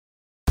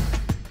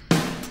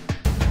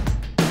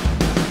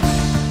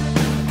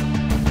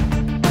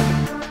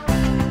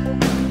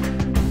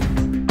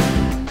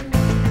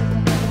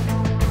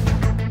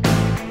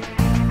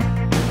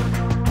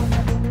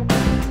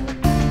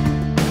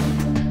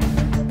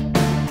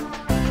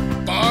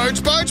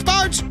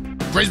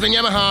Brisbane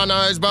Yamaha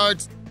knows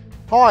boats.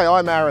 Hi,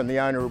 I'm Aaron, the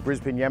owner of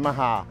Brisbane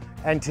Yamaha,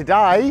 and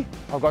today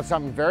I've got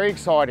something very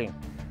exciting,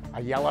 a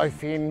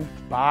Yellowfin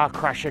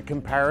Barcrusher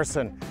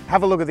comparison.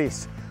 Have a look at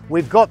this.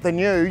 We've got the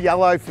new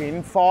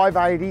Yellowfin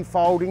 580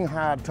 folding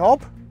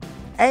hardtop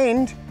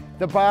and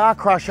the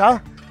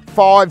Barcrusher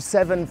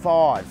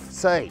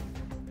 575C.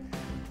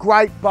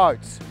 Great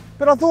boats,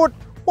 but I thought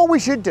what we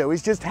should do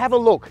is just have a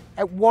look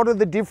at what are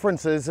the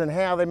differences and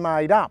how they're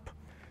made up.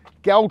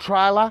 Gel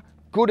trailer,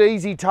 good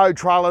easy tow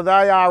trailer,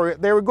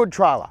 they're a good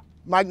trailer,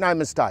 make no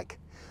mistake.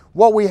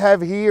 What we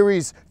have here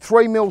is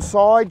 3mm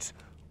sides,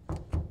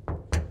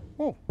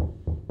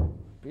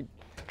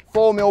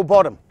 4mm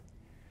bottom,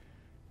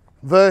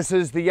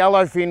 versus the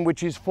Yellowfin,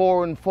 which is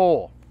 4 and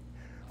 4.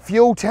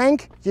 Fuel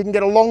tank, you can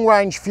get a long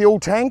range fuel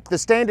tank. The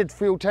standard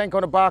fuel tank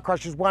on a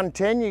Barcrusher is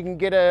 110, you can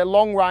get a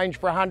long range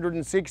for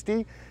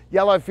 160,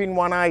 Yellowfin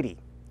 180.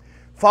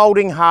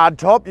 Folding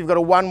hardtop, you've got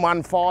a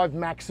 115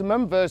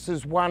 maximum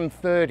versus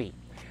 130.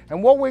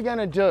 And what we're going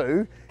to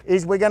do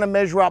is we're going to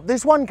measure up.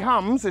 This one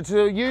comes, it's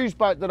a used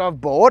boat that I've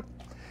bought,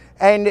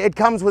 and it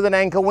comes with an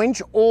anchor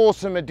winch.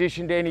 Awesome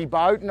addition to any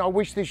boat, and I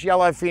wish this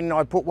Yellowfin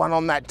I put one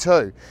on that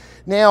too.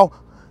 Now,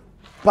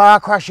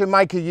 Barcrusher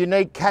make a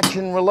unique catch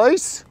and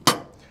release.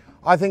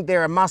 I think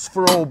they're a must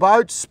for all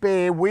boats,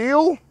 spare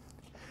wheel.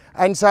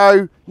 And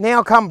so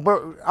now come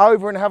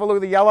over and have a look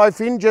at the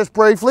Yellowfin just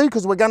briefly,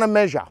 because we're going to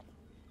measure.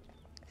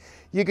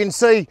 You can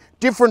see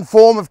different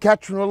form of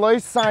catch and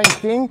release, same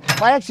thing.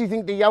 I actually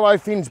think the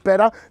Yellowfin's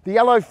better. The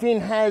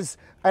Yellowfin has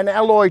an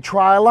alloy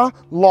trailer,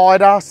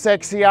 lighter,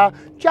 sexier,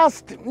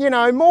 just, you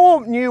know,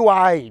 more new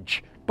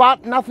age,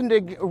 but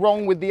nothing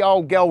wrong with the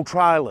old Gel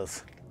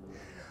trailers.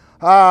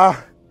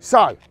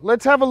 So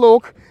let's have a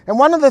look. And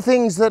one of the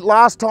things that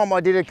last time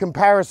I did a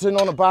comparison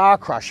on a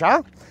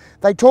Barcrusher,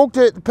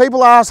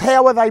 people asked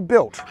how are they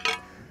built.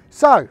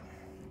 So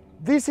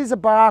this is a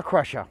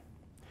Barcrusher.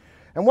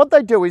 And what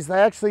they do is they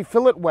actually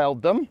fillet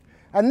weld them.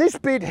 And this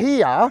bit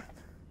here,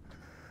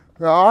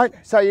 right,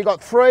 so you've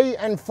got 3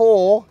 and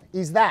 4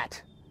 is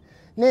that.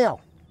 Now,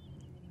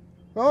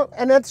 right,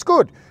 and that's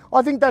good.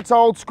 I think that's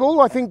old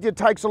school. I think it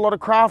takes a lot of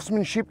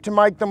craftsmanship to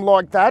make them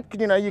like that.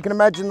 You know, you can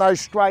imagine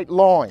those straight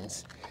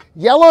lines.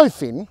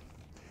 Yellowfin,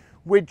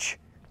 which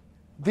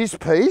this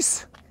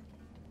piece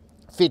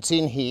fits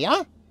in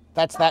here,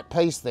 that's that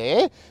piece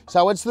there,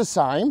 so it's the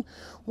same.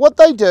 What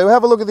they do,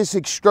 have a look at this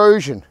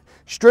extrusion.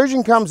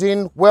 Extrusion comes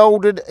in,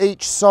 welded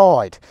each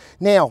side.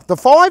 Now, the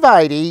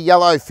 580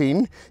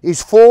 Yellowfin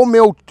is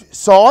 4mm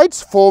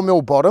sides,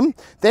 4mm bottom.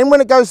 Then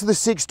when it goes to the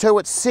 6.2,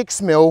 it's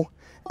 6mm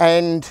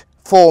and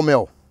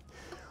 4mm.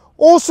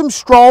 Awesome,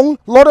 strong,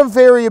 lot of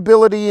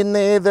variability in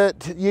there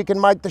that you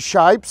can make the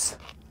shapes.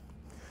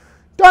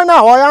 Don't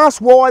know, I asked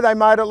why they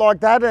made it like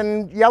that,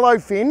 and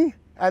Yellowfin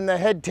and the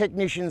head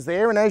technicians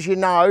there, and as you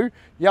know,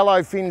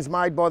 Yellowfin's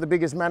made by the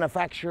biggest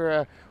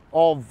manufacturer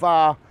of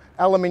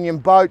aluminium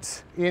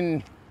boats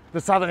in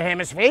the Southern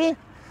Hemisphere,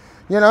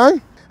 you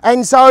know.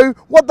 And so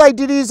what they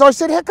did is, I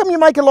said, how come you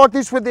make it like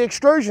this with the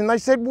extrusion? They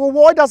said, well,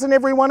 why doesn't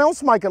everyone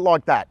else make it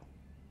like that?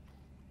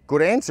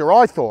 Good answer,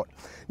 I thought.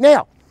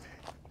 Now,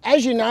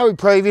 as you know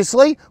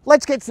previously,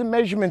 let's get some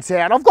measurements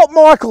out. I've got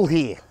Michael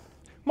here,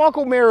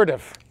 Michael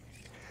Meredith.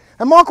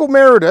 And Michael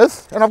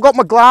Meredith, and I've got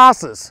my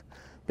glasses,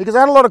 because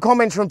I had a lot of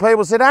comments from people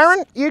who said,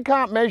 Aaron, you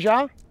can't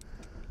measure.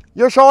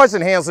 You're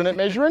Scheisenhausen at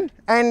measuring,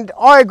 and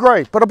I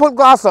agree, but I put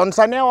glasses on,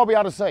 so now I'll be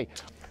able to see.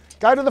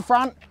 Go to the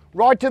front,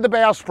 right to the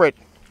bowsprit,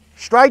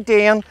 straight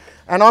down,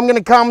 and I'm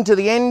gonna come to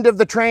the end of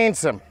the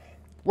transom.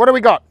 What do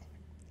we got?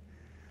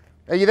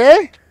 Are you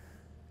there?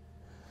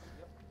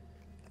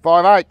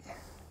 5'8",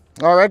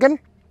 I reckon.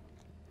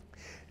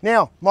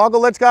 Now, Michael,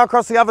 let's go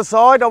across the other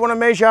side. I wanna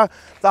measure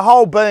the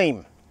whole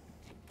beam.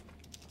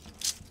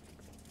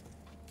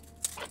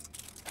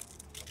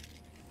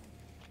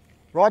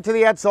 Right to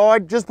the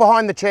outside, just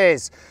behind the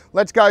chairs.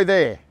 Let's go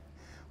there.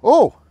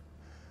 Oh,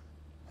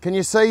 can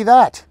you see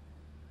that?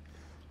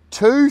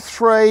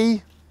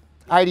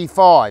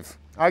 2,385.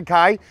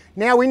 Okay,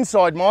 now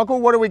inside,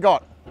 Michael, what do we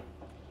got?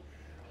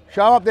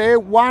 Show up there,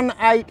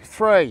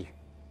 183.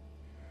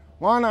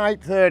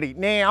 1830.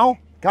 Now,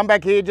 come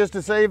back here just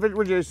to see if it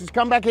reduces.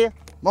 Come back here,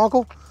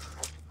 Michael.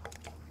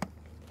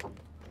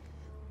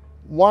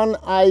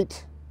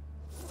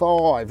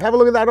 185. Have a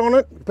look at that on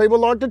it. People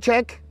like to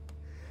check.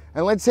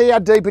 And let's see how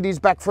deep it is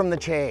back from the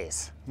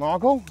chairs.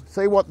 Michael,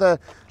 see what the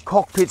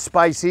cockpit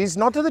space is.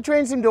 Not to the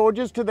transom door,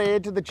 just to there,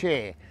 to the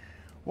chair.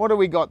 What do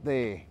we got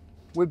there?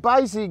 We've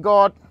basically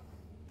got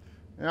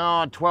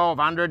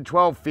 1,200,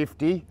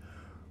 1,250.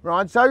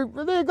 Right, so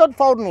they've got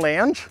folding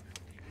lounge.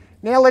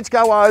 Now let's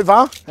go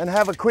over and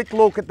have a quick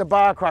look at the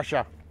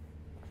Barcrusher.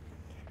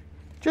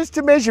 Just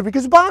to measure,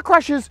 because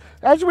Barcrushers,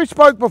 as we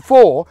spoke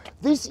before,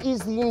 this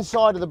is the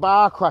inside of the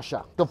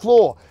Barcrusher, the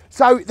floor.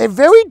 So they're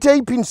very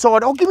deep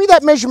inside. Oh, give me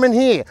that measurement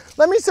here.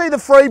 Let me see the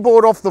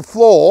freeboard off the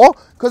floor,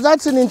 because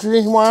that's an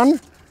interesting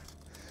one.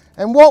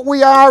 And what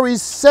we are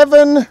is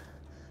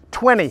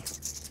 720.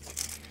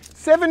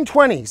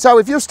 720. So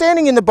if you're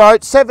standing in the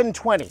boat,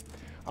 720.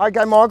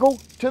 Okay, Michael,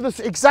 to this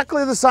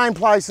exactly the same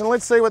place, and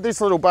let's see what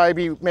this little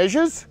baby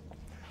measures.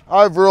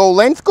 Overall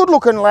length, good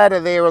looking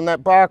ladder there on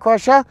that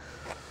Barcrusher.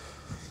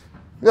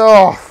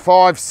 Oh,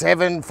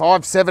 5'7",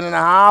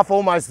 5'7.5",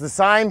 almost the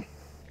same.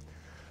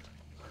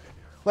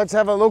 Let's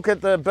have a look at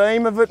the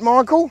beam of it,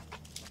 Michael.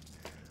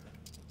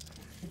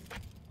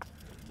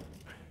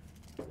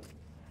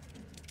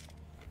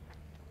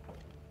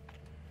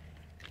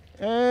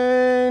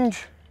 And,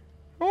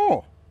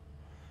 oh,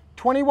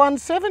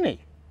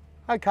 2170.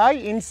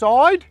 Okay,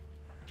 inside.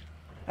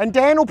 And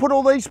Dan will put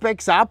all these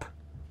specs up.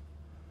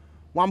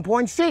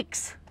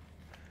 1.6.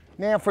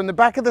 Now from the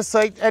back of the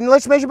seat, and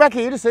let's measure back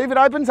here to see if it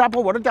opens up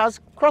or what it does.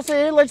 Cross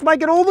here, let's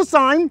make it all the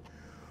same.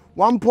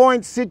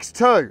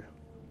 1.62.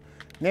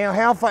 Now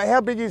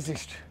how big is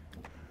this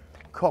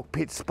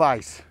cockpit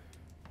space?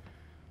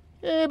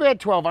 Yeah,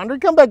 about 1200.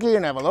 Come back here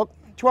and have a look.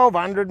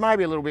 1200,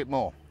 maybe a little bit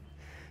more.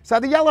 So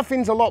the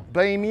Yellowfin's a lot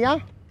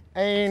beamier,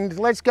 and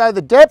let's go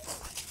the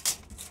depth.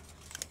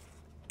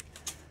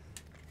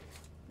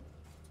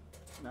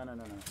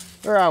 No.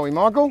 Where are we,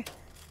 Michael?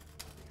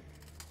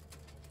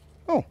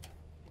 Oh,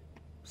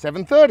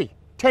 730,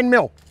 10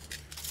 mil,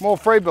 more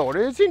freeboard.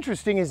 It's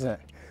interesting, isn't it?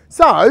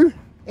 So,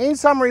 in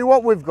summary,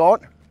 what we've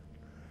got,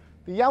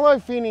 the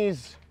Yellowfin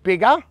is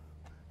bigger.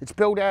 It's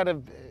built out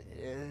of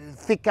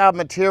thicker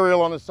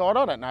material on the side.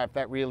 I don't know if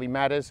that really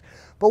matters.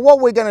 But what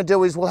we're going to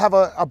do is we'll have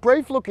a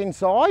brief look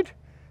inside,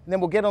 and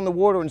then we'll get on the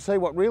water and see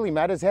what really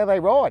matters, how they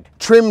ride.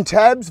 Trim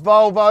tabs,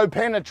 Volvo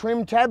Penna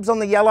trim tabs on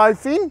the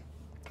Yellowfin.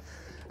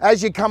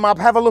 As you come up,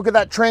 have a look at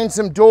that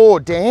transom door,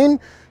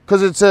 Dan,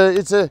 because it's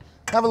a,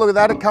 have a look at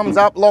that. It comes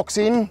up, locks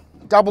in,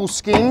 double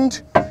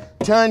skinned,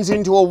 turns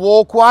into a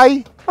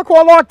walkway. I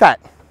quite like that.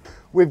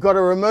 We've got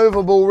a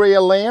removable rear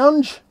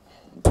lounge.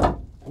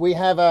 We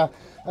have a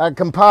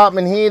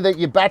compartment here that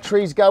your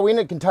batteries go in.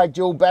 It can take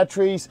dual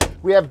batteries.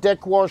 We have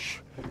deck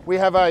wash. We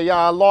have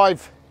a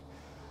live,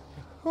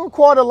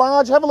 quite a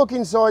large, have a look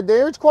inside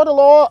there. It's quite a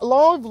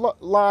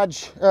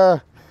large,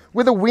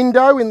 with a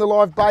window in the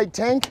live bait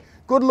tank.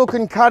 Good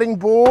looking cutting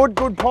board,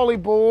 good poly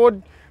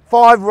board,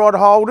 5 rod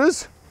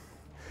holders.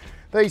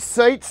 These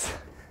seats,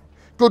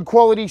 good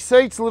quality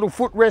seats, a little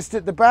footrest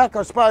at the back.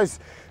 I suppose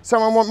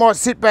someone might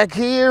sit back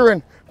here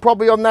and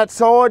probably on that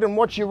side and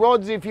watch your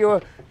rods if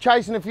you're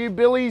chasing a few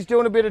billies,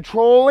 doing a bit of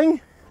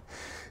trawling.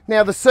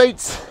 Now the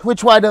seats,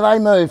 which way do they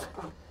move?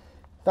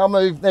 They'll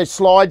move, they're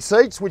slide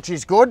seats, which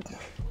is good.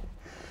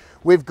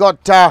 We've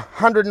got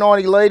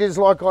 190 litres,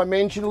 like I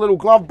mentioned, a little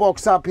glove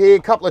box up here, a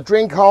couple of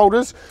drink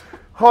holders,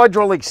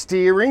 hydraulic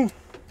steering,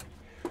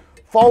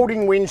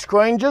 folding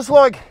windscreen, just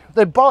like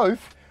they're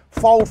both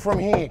fold from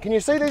here. Can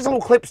you see these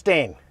little clips,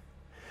 Dan?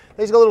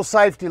 These got a little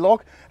safety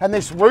lock, and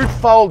this roof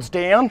folds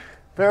down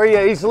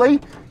very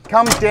easily,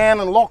 comes down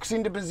and locks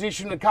into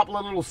position. A couple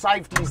of little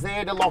safeties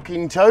there to lock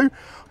into.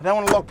 I don't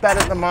want to lock that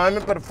at the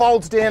moment, but it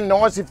folds down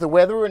nice if the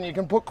weather, and you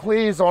can put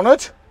clears on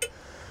it.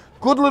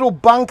 Good little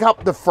bunk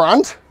up the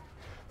front.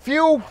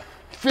 Fuel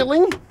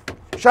filling,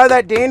 show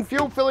that, Dan,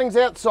 fuel filling's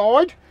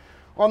outside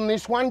on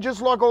this one,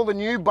 just like all the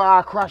new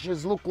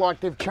Barcrushers look like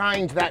they've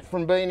changed that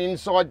from being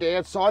inside to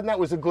outside, and that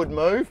was a good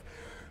move.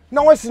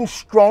 Nice and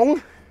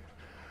strong.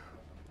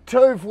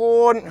 2,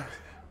 4,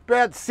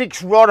 about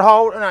 6 rod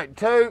holders, no,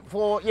 2,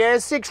 4, yeah,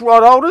 6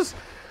 rod holders.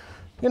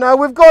 You know,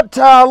 we've got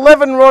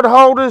 11 rod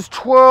holders,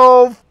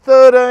 12,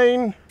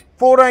 13,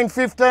 14,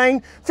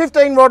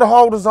 15 rod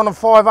holders on a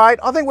 5.8.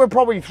 I think we're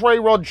probably 3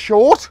 rods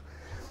short.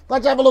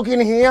 Let's have a look in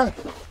here.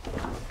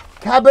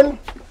 Cabin.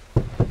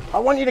 I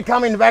want you to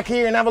come in back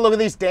here and have a look at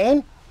this,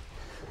 Dan.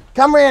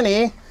 Come round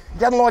here. He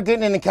doesn't like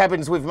getting in the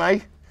cabins with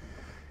me.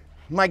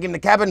 Make him the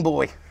cabin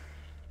boy.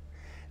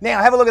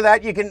 Now have a look at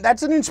that.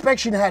 That's an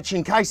inspection hatch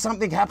in case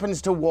something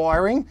happens to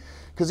wiring,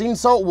 because in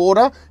salt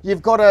water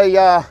you've got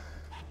a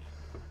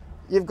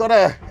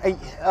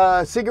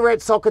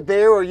cigarette socket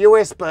there or a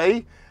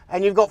USB,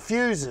 and you've got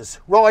fuses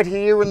right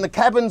here, and the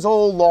cabin's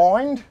all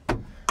lined.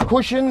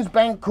 Cushions,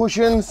 bank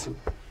cushions.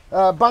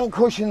 Bunk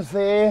cushions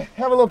there.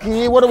 Have a look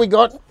here. What do we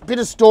got? Bit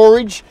of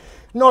storage.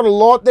 Not a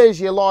lot.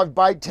 There's your live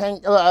bait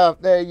tank.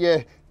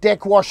 Your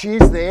deck wash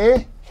is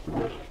there.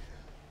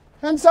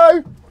 And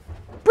so,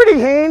 pretty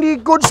handy.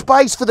 Good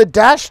space for the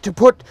dash to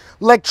put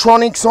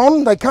electronics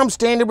on. They come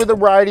standard with a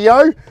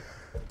radio.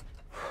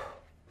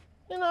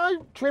 You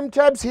know, trim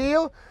tabs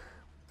here.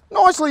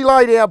 Nicely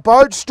laid out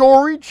boat.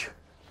 Storage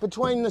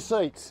between the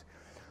seats.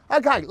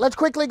 Okay, let's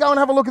quickly go and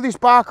have a look at this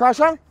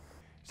Barcrusher.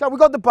 So we've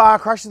got the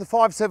Barcrusher, the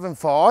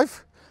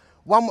 575,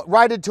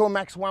 rated to a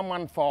max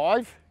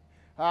 115.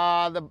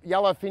 The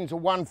Yellowfin's a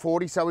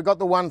 140, so we've got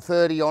the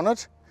 130 on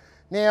it.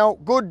 Now,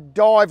 good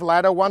dive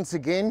ladder once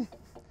again.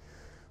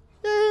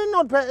 Yeah,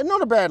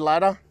 not a bad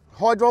ladder.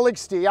 Hydraulic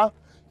steer.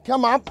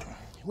 Come up.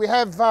 We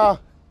have the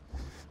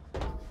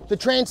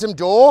transom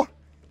door.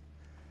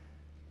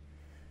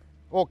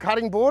 Or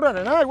cutting board, I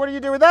don't know. What do you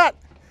do with that?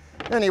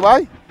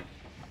 Anyway,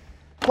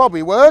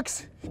 probably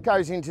works.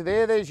 Goes into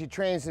there. There's your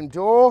transom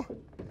door.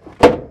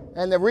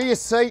 And the rear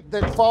seat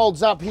that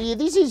folds up here,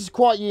 this is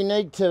quite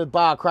unique to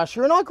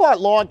Barcrusher, and I quite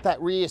like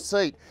that rear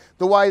seat,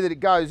 the way that it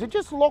goes. It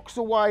just locks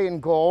away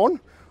and gone.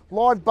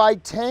 Live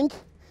bait tank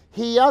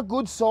here,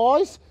 good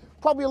size.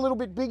 Probably a little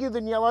bit bigger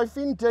than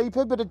Yellowfin,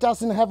 deeper, but it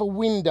doesn't have a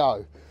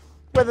window.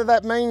 Whether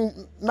that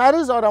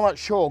matters, I'm not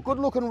sure. Good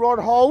looking rod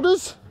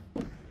holders,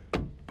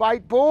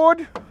 bait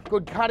board,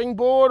 good cutting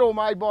board, all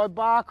made by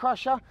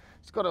Barcrusher.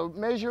 It's got a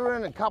measure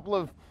and a couple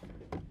of,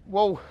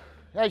 well,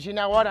 as you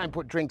know, I don't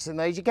put drinks in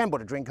these. You can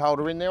put a drink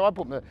holder in there. I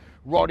put my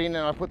rod in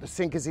and I put the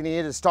sinkers in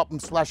here to stop them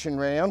splashing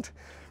around.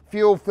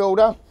 Fuel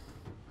filter,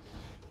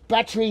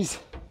 batteries,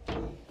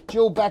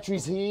 dual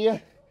batteries here,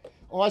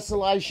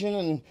 isolation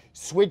and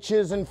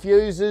switches and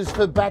fuses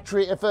for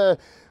battery, for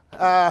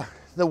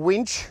the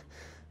winch.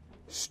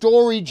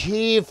 Storage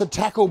here for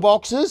tackle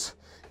boxes.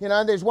 You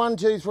know, there's 1,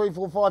 2, 3,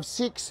 4, 5,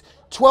 6,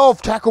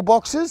 12 tackle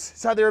boxes.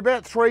 So they're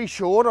about 3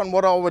 short on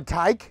what I would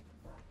take.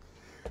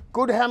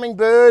 Good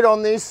hummingbird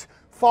on this.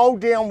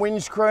 Fold down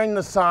windscreen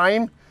the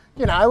same.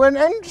 You know, and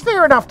it's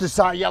fair enough to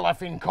say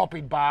Yellowfin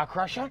copied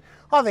Barcrusher.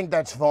 I think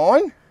that's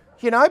fine.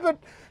 You know, but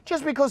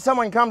just because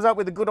someone comes up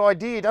with a good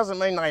idea doesn't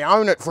mean they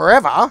own it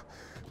forever.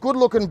 Good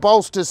looking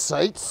bolster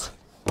seats.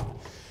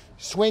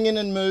 Swinging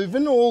and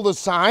moving, all the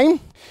same.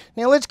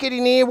 Now let's get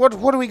in here. What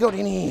do we got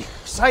in here?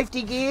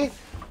 Safety gear,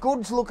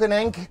 good looking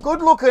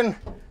good looking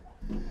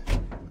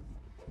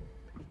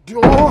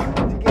door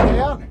to get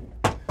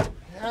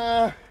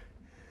out.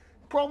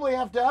 Probably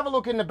have to have a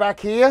look in the back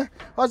here.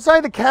 I'd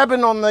say the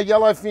cabin on the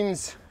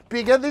Yellowfin's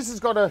bigger. This has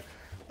got a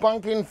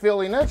bunk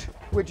infill in it,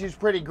 which is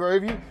pretty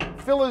groovy.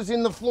 Fillers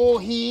in the floor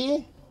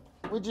here,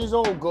 which is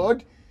all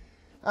good.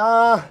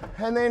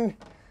 And then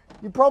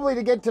you probably,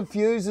 to get to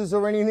fuses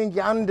or anything,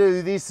 you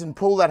undo this and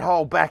pull that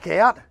hole back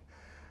out.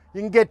 You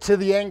can get to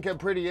the anchor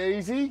pretty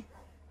easy.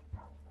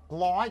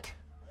 Light.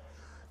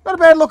 Not a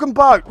bad looking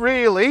boat,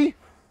 really.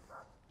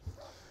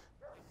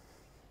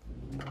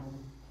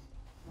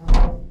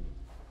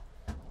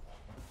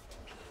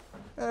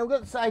 We've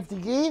got safety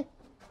gear.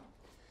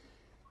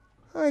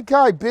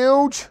 Okay,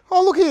 bilge.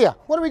 Oh, look here.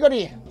 What do we got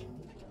here?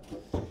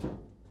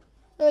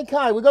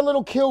 Okay, we've got a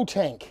little kill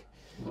tank.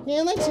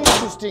 Now, that's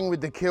interesting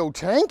with the kill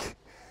tank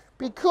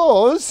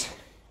because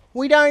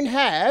we don't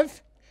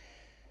have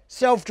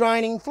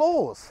self-draining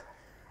floors.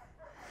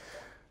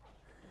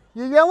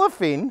 Your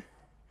Yellowfin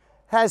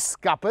has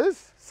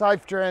scuppers,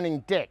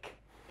 self-draining deck.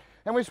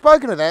 And we've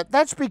spoken of that.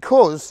 That's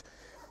because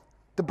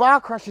the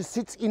Barcrusher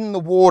sits in the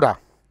water.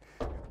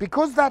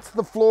 Because that's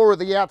the floor of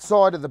the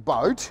outside of the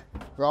boat,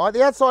 right?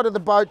 The outside of the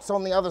boat's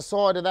on the other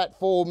side of that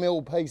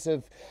 4mm piece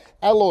of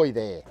alloy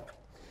there,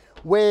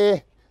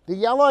 where the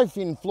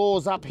Yellowfin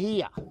floor's up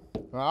here,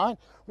 right?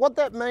 What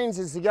that means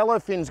is the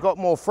Yellowfin's got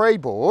more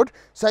freeboard,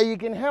 so you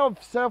can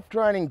have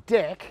self-draining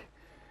deck.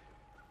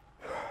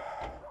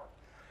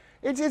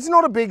 It's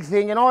not a big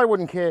thing, and I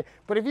wouldn't care,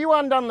 but if you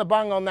undone the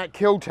bung on that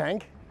kill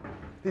tank,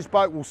 this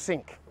boat will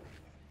sink.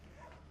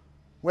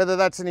 Whether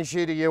that's an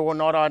issue to you or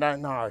not, I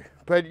don't know.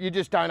 But you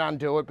just don't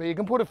undo it. But you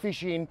can put a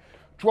fish in,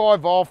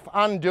 drive off,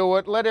 undo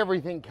it, let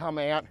everything come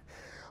out.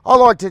 I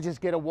like to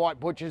just get a white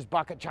butcher's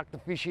bucket, chuck the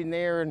fish in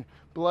there and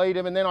bleed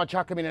them, and then I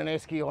chuck them in an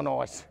esky on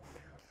ice.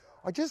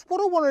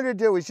 What I wanted to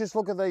do is just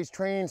look at these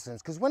transoms,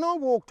 because when I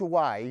walked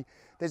away,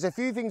 there's a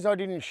few things I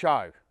didn't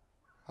show.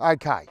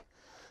 Okay,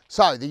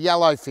 so the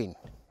Yellowfin.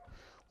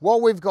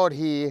 What we've got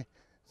here,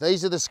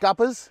 these are the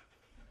scuppers,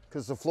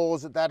 because the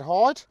floor's at that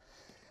height.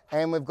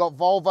 And we've got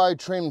Volvo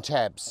trim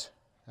tabs,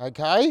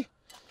 okay?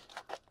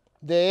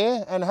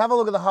 There, and have a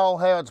look at the hole,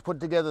 how it's put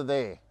together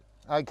there.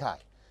 Okay,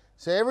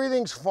 so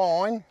everything's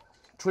fine,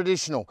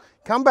 traditional.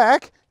 Come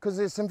back, because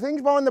there's some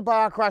things behind the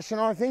Barcrusher,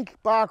 and I think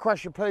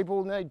Barcrusher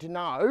people need to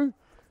know,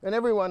 and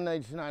everyone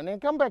needs to know. Now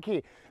come back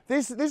here.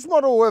 This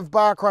model of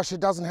Barcrusher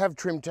doesn't have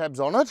trim tabs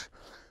on it.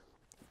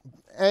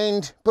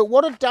 But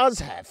what it does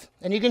have,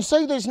 and you can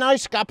see there's no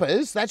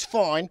scuppers, that's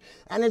fine,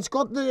 and it's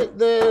got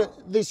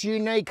this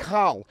unique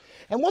hull.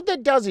 And what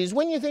that does is,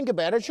 when you think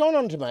about it, shine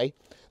onto me,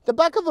 the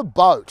back of a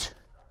boat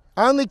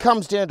only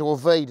comes down to a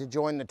V to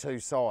join the two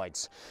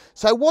sides.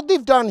 So what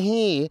they've done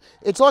here,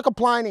 it's like a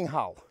planing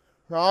hull,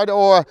 right,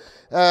 or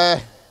a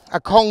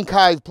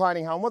concave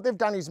planing hull. And what they've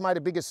done is made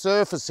a bigger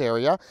surface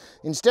area.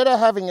 Instead of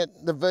having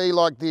the V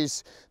like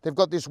this, they've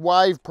got this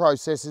wave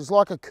process, it's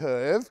like a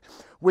curve,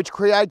 which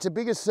creates a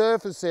bigger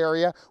surface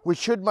area, which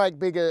should make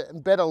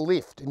better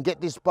lift and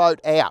get this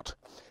boat out.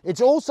 It's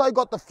also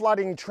got the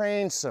flooding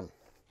transom,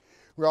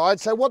 right?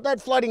 So what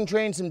that flooding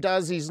transom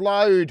does is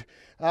load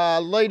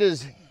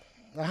litres,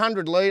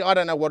 100 litre, I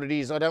don't know what it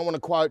is, I don't want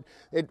to quote,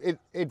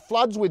 it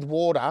floods with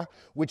water,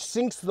 which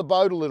sinks the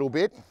boat a little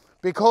bit,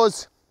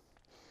 because,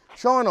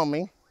 shine on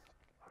me,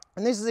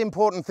 and this is the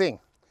important thing,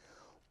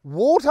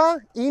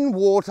 water in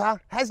water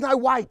has no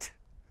weight,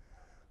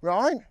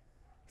 right?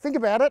 Think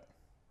about it.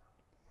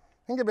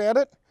 Think about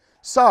it.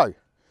 So,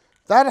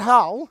 that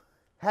hull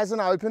has an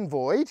open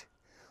void,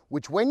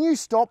 which when you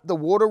stop, the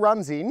water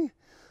runs in,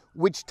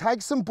 which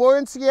takes some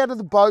buoyancy out of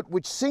the boat,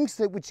 which sinks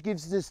it, which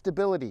gives the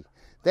stability.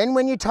 Then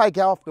when you take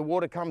off, the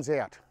water comes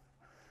out.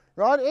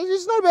 right?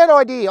 It's not a bad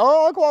idea.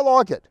 I quite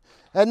like it.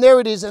 And there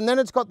it is. And then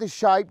it's got this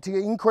shape to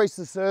increase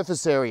the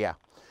surface area.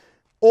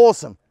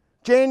 Awesome.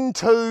 Gen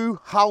 2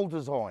 hull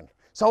design.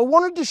 So I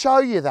wanted to show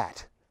you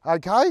that,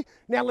 okay?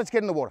 Now let's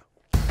get in the water.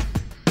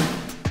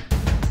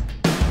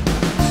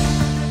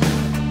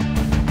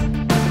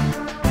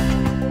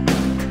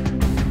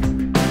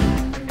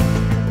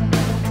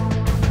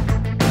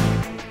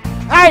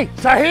 Hey,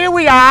 so here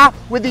we are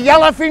with the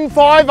Yellowfin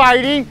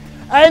 580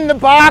 and the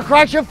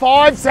Barcrusher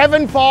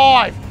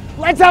 575.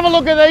 Let's have a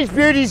look at these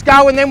beauties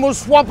go and then we'll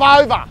swap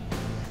over.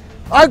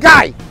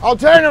 Okay, I'll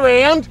turn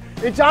around.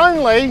 It's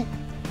only,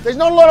 there's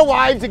not a lot of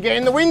waves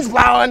again, the wind's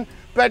blowing,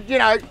 but you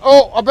know,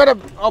 I'll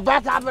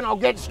back up and I'll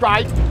get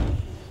straight.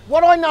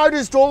 What I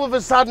noticed all of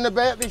a sudden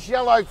about this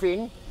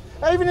Yellowfin,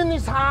 even in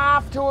this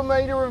 1/2 to a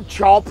metre of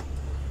chop,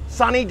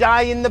 sunny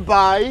day in the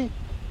bay,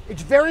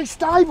 it's very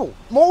stable,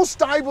 more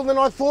stable than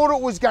I thought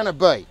it was going to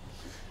be.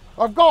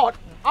 I've got,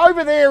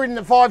 over there in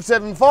the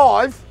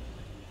 575,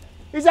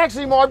 is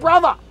actually my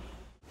brother,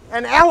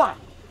 and Ella.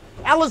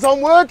 Ella's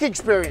on work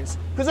experience,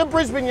 because at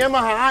Brisbane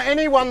Yamaha,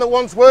 anyone that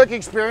wants work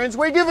experience,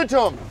 we give it to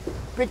them.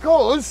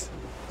 Because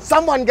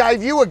someone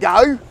gave you a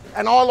go,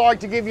 and I like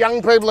to give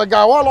young people a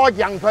go. I like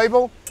young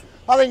people.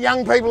 I think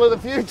young people are the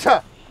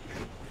future.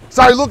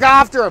 So look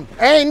after them.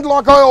 And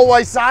like I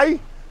always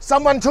say,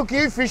 someone took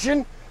you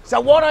fishing, so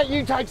why don't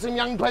you take some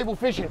young people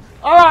fishing?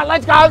 All right,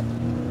 let's go.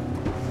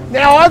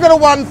 Now I got a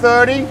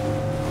 130.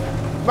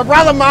 My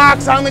brother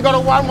Mark's only got a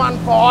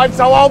 115,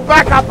 so I'll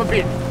back up a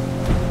bit.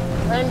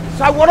 And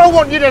so what I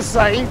want you to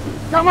see,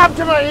 come up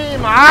to me here,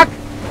 Mark.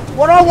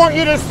 What I want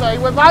you to see,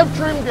 we're both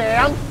trimmed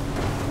down.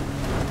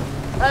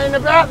 And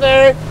about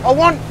there,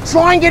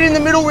 try and get in the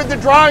middle with the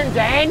drone,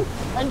 Dan,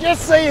 and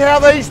just see how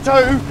these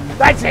two,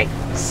 that's it,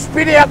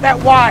 spit out that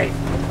wave.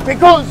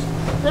 Because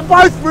they're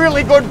both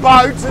really good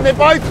boats and they're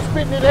both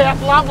spitting it out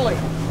lovely.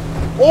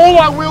 All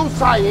I will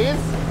say is,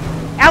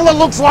 Ella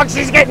looks like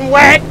she's getting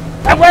wet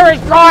and we're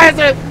dry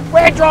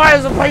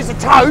as a piece of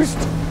toast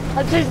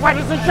and she's wet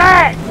as a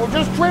shag. We'll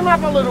just trim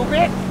up a little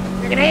bit.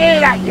 You can hear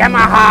that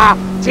Yamaha.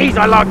 Geez,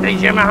 I like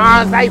these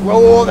Yamahas. They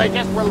roar, they're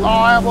just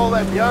reliable,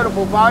 they're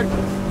beautiful boats.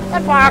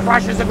 That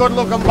Barcrusher's a good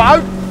looking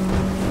boat.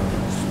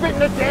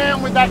 Spitting it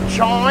down with that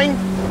chine.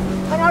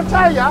 And I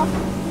tell ya,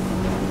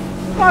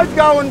 both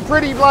going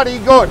pretty bloody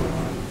good.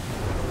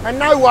 And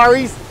no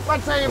worries,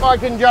 let's see if I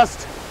can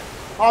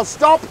I'll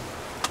stop.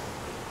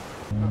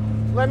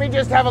 Let me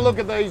just have a look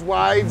at these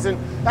waves, and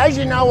as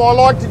you know, I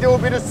like to do a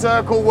bit of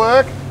circle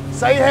work,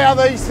 see how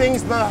these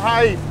things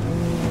behave.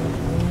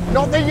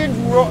 Not that you'd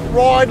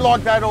ride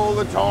like that all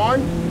the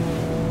time.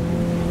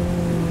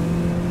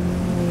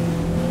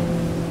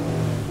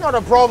 Not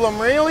a problem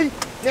really.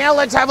 Now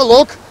let's have a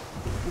look.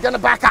 I'm gonna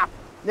back up.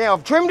 Now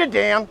I've trimmed it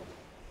down.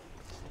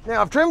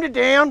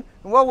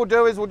 And what we'll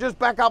do is we'll just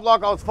back up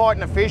like I was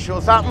fighting a fish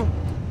or something.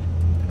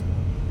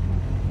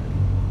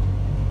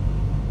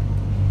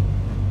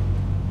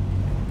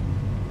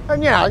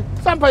 And you know,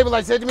 some people,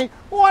 they said to me,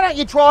 why don't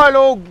you try it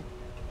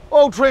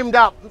all trimmed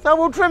up? So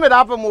we'll trim it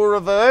up and we'll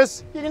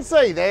reverse. You can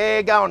see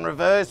there, going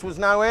reverse was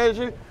no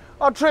issue.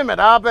 I'll trim it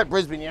up. At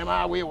Brisbane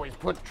Yamaha, we always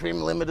put trim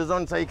limiters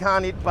on so you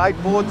can't hit bait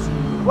boards.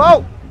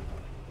 Whoa,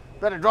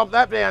 better drop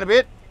that down a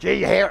bit. Gee,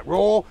 you hear it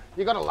roar.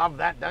 You gotta love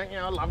that, don't you?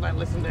 I love that,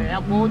 listen to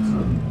outboards.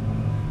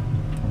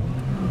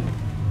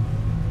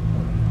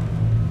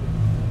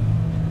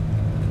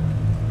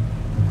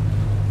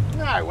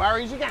 No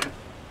worries, you can.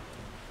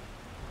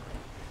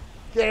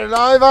 Get it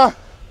over.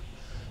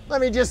 Let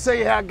me just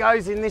see how it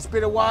goes in this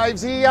bit of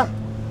waves here.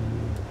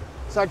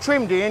 So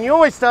trim down, you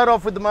always start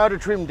off with the motor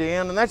trim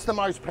down, and that's the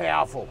most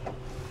powerful.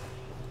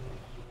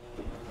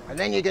 And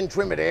then you can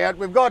trim it out.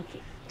 We've got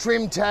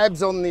trim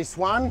tabs on this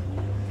one.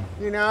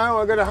 You know,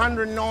 I've got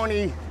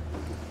 190,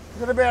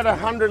 got about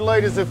 100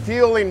 litres of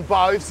fuel in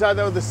both, so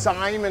they were the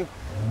same, and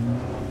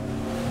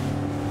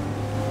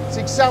its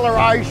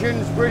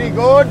acceleration's pretty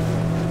good.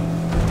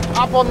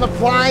 Up on the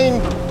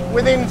plane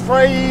within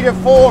 3 to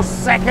 4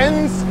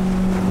 seconds,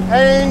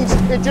 and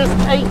it just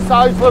eats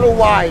those little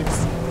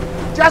waves.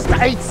 Just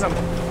eats them,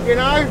 you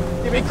know.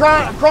 You'll be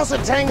across a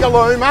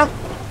Tangalooma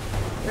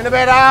in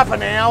about half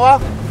an hour.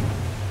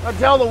 I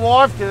tell the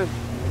wife to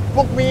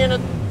book me in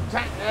at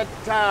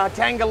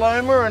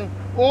Tangalooma and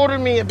order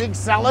me a big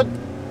salad.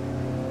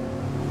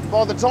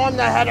 By the time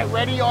they had it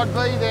ready, I'd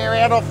be there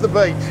out off the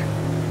beach.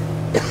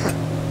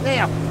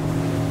 Now,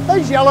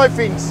 these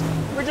Yellowfins,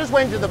 we just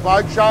went to the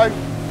boat show.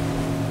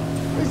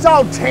 We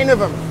sold 10 of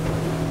them.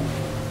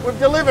 We've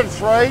delivered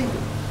 3.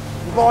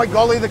 By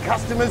golly, the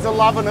customers are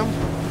loving them.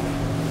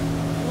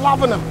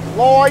 Loving them.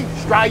 Fly,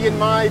 Australian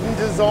made and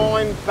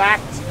designed,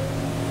 backed.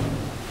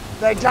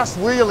 They just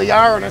really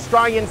are an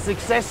Australian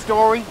success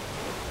story.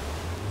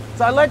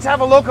 So let's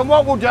have a look, and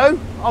what we'll do,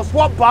 I'll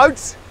swap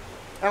boats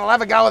and I'll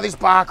have a go at this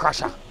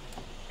Barcrusher.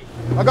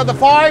 I've got the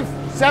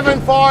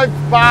 575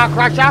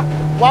 Barcrusher,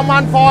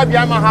 115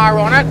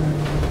 Yamaha on it.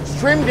 It's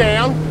trimmed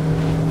down.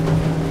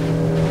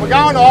 We're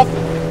going off.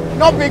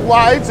 Not big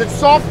waves, it's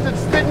soft, it's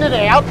spitting it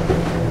out.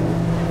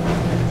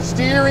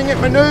 Steering, it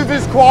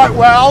manoeuvres quite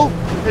well.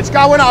 It's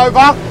going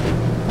over,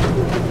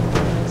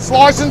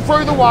 slicing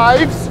through the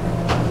waves,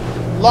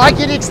 like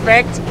you'd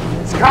expect.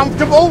 It's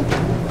comfortable.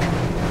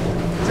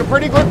 It's a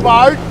pretty good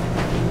boat.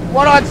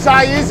 What I'd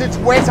say is it's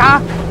wetter,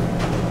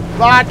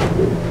 but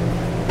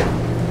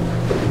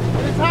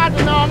it's hard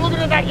to know. I'm looking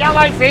at that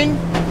Yellowfin,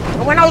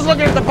 and when I was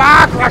looking at the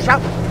Barcrusher,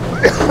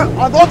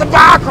 I thought the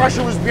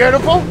Barcrusher was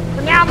beautiful,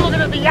 but now I'm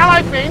looking at the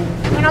Yellowfin,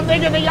 and I'm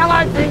thinking the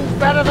Yellowfin's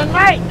better than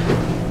me.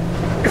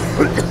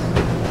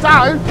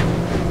 So,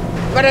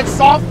 but it's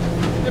soft.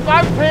 They're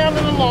both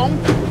pounding along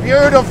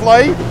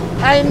beautifully,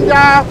 and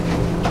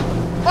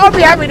I'd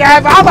be happy to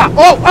have other.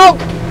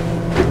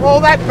 Well,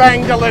 that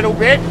banged a little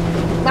bit.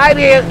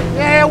 Maybe,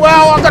 yeah,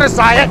 well, I've got to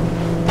say it,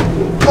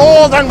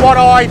 more than what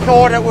I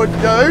thought it would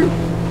do,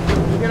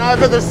 you know,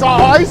 for the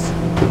size.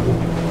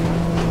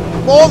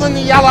 More than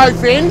the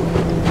Yellowfin,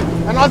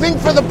 and I think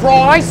for the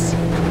price,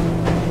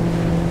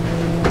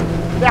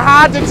 they're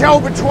hard to tell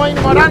between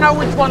them. I don't know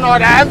which one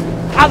I'd have,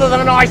 other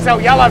than I sell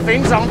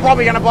Yellowfin, so I'm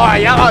probably going to buy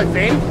a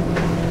Yellowfin.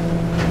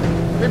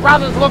 My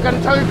brother's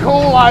looking too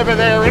cool over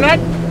there in it.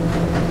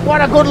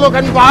 What a good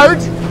looking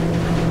boat.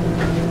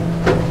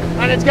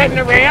 And it's getting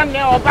around.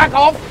 Now I'll back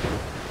off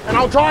and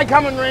I'll try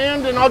coming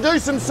round and I'll do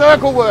some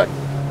circle work.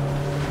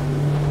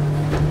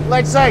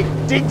 Let's see,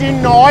 digged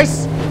in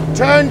nice,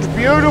 turned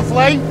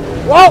beautifully.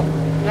 Whoa!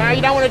 No,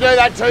 you don't want to do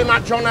that too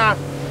much on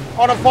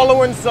a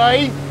following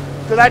sea,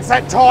 because that's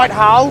that tight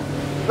hull.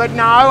 But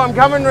no, I'm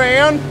coming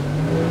round.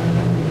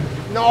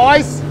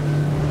 Nice.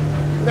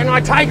 Then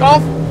I take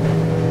off.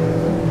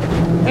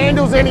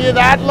 Handles any of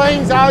that,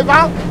 leans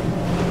over.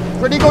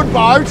 Pretty good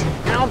boat.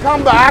 Now I'll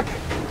come back.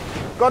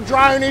 Got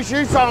drone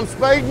issues, so I'm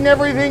speeding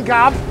everything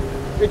up.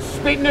 It's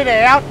spitting it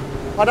out.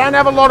 I don't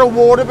have a lot of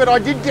water, but I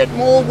did get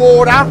more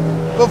water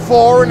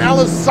before, and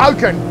Ella's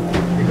soaking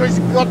because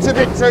it got a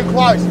bit too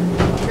close.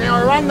 Now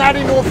I run that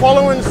into a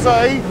following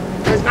sea.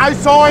 There's no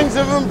signs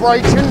of them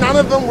breaching, none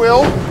of them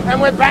will,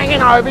 and we're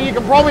banging over. You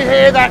can probably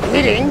hear that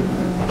hitting.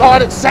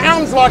 Right, it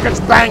sounds like it's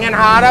banging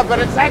harder, but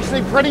it's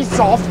actually pretty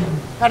soft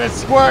and it's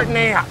squirting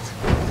out.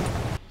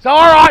 So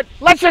all right,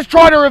 let's just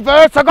try to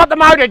reverse. I got the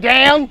motor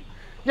down.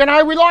 You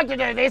know, we like to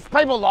do this,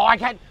 people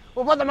like it.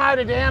 We'll put the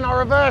motor down, I'll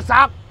reverse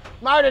up,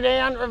 motor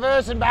down,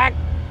 reversing back.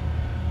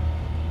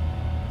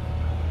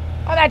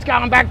 Oh, that's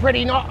going back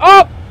pretty nice.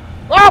 Oh,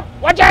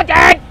 watch out,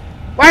 Dad.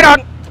 Wait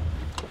on.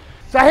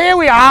 So here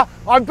we are.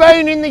 I've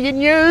been in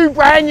the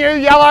brand new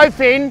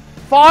Yellowfin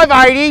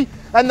 580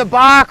 and the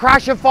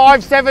Barcrusher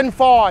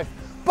 575.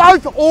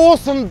 Both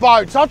awesome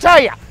boats, I'll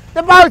tell you.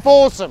 They're both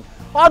awesome.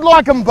 I'd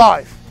like them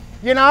both,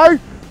 you know?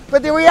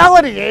 But the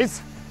reality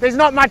is, there's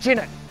not much in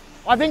it.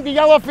 I think the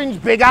Yellowfin's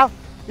bigger.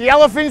 The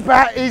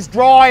Yellowfin is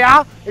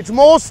drier. It's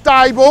more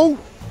stable.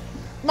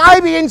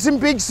 Maybe in some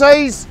big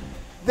seas,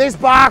 this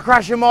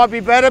Barcrusher might be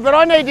better, but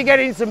I need to get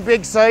in some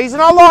big seas,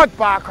 and I like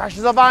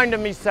Barcrushers. I've owned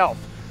them myself.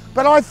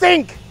 But I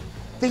think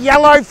the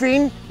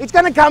Yellowfin, it's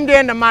going to come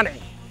down to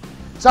money.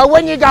 So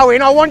when you go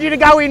in, I want you to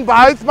go in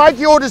both, make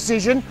your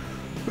decision,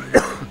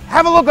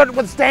 have a look at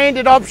the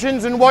standard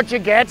options and what you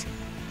get,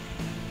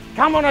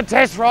 come on a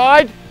test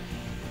ride,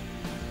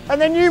 and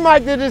then you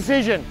make the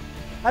decision.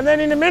 And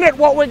then in a minute,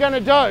 what we're going to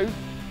do,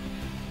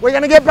 we're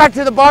going to get back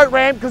to the boat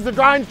ramp because the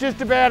drone's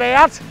just about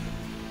out,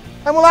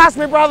 and we'll ask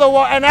my brother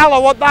and Ella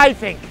what they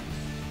think.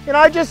 You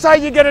know, just so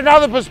you get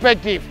another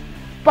perspective.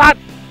 But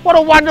what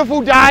a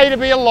wonderful day to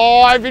be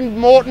alive in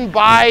Moreton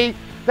Bay.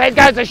 There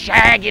goes a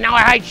shag, you know,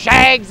 I hate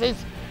shags.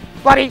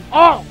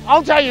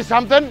 I'll tell you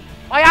something.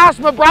 I asked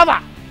my brother,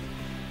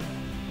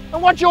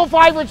 and what's your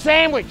favourite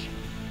sandwich?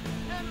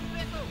 Ham and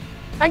pickle.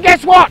 And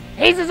guess what?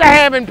 His is a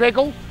ham and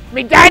pickle,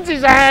 my dad's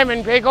is a ham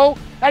and pickle,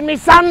 and my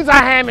son's a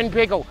ham and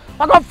pickle.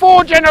 I got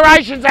 4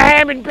 generations of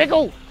ham and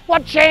pickle.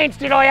 What chance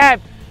did I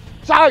have?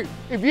 So,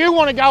 if you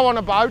want to go on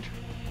a boat,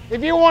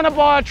 if you want to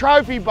buy a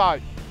trophy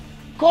boat,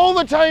 call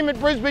the team at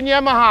Brisbane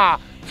Yamaha,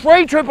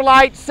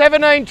 3888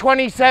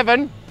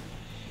 1727,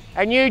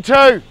 and you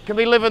too can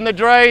be living the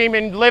dream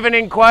and living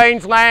in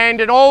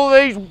Queensland and all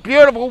these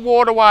beautiful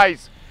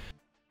waterways.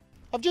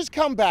 I've just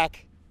come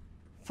back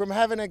from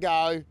having a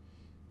go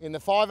in the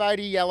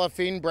 580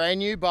 Yellowfin, brand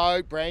new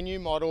boat, brand new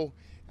model,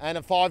 and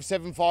a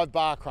 575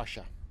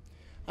 Barcrusher.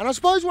 And I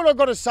suppose what I've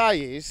got to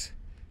say is,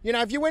 you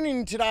know, if you went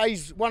in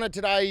one of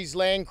today's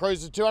Land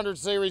Cruiser, 200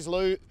 series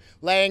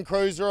Land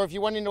Cruiser, or if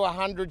you went into a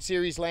 100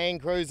 series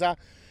Land Cruiser,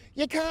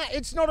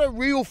 it's not a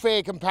real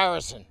fair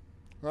comparison,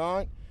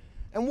 right?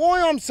 And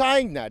why I'm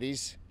saying that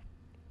is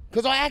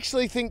because I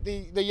actually think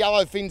the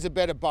Yellowfin's a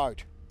better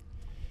boat.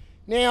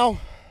 Now,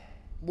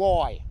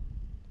 why?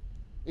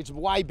 It's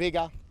way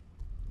bigger.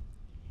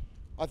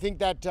 I think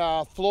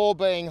that floor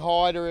being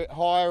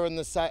higher and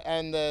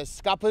the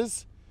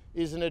scuppers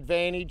is an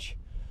advantage.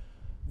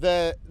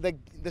 The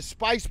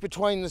space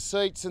between the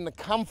seats and the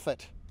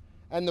comfort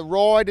and the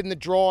ride and the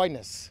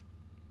dryness.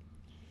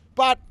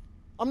 But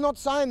I'm not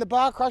saying the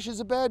Barcrusher's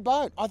a bad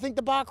boat. I think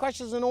the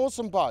Barcrusher's an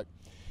awesome boat.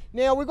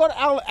 Now we've got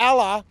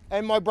Ella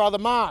and my brother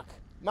Mark.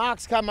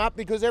 Mark's come up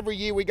because every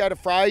year we go to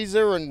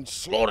Fraser and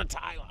slaughter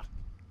Taylor.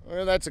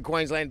 Well, that's a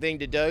Queensland thing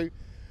to do.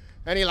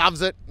 And he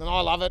loves it and I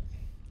love it.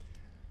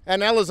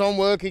 and Ella's on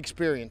work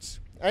experience.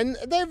 And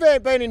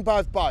they've been in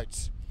both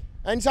boats.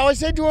 And so I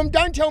said to them,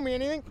 don't tell me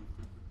anything,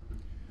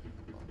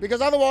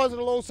 because otherwise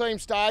it'll all seem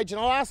staged, and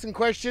I'll ask them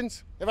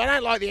questions. If I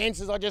don't like the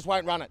answers, I just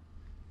won't run it.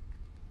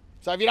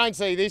 So if you don't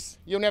see this,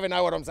 you'll never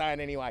know what I'm saying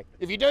anyway.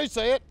 If you do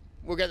see it,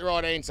 we'll get the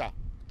right answer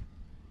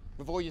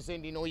before you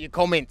send in all your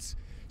comments.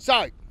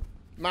 So,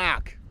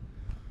 Mark,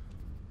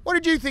 what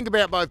did you think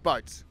about both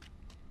boats?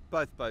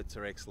 Both boats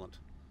are excellent.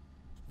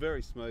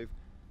 Very smooth.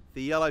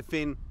 The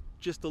Yellowfin,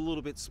 just a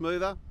little bit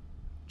smoother,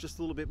 just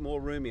a little bit more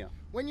roomier.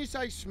 When you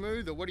say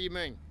smoother, what do you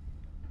mean?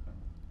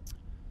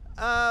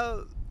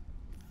 The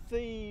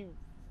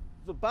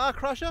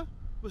Barcrusher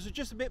was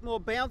just a bit more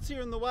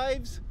bouncier in the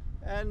waves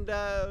and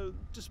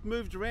just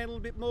moved around a little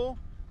bit more.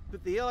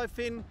 But the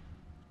Yellowfin,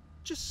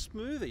 just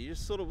smoother. You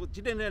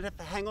didn't have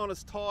to hang on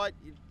as tight.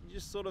 You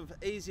just sort of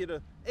easier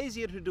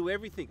to do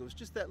everything. It was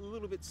just that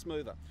little bit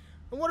smoother.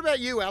 And what about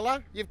you,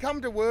 Ella? You've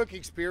come to work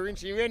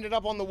experience and you ended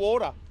up on the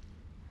water.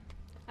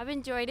 I've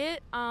enjoyed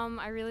it.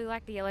 I really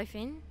like the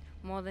Yellowfin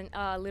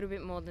a little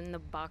bit more than the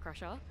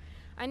Barcrusher,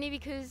 only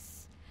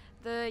because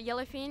the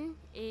Yellowfin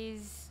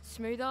is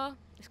smoother.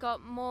 It's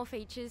got more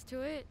features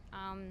to it.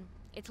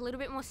 It's a little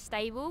bit more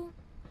stable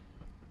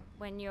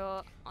when you're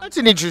on. That's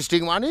an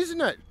interesting one,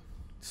 isn't it?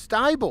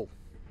 Stable,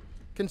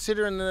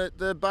 considering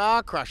the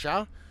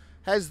Barcrusher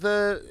has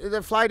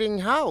the floating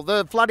hull,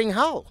 the flooding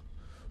hull.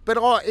 But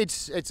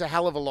it's a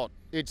hell of a lot.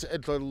 It's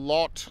a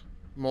lot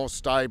more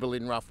stable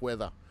in rough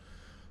weather.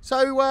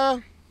 So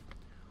I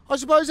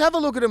suppose have a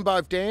look at them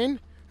both, Dan.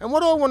 And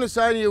what I want to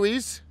say to you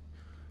is,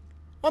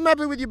 I'm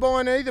happy with you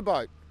buying either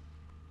boat.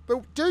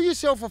 But do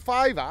yourself a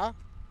favour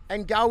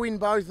and go in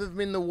both of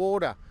them in the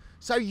water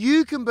so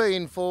you can be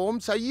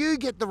informed, so you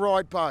get the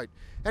right boat.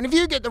 And if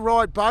you get the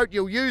right boat,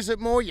 you'll use it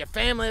more, your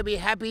family will be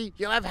happy,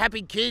 you'll have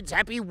happy kids,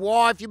 happy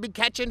wife, you'll be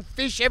catching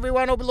fish,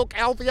 everyone will look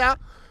healthier.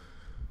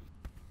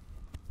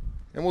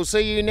 And we'll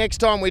see you next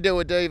time we do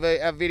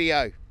a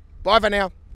video. Bye for now.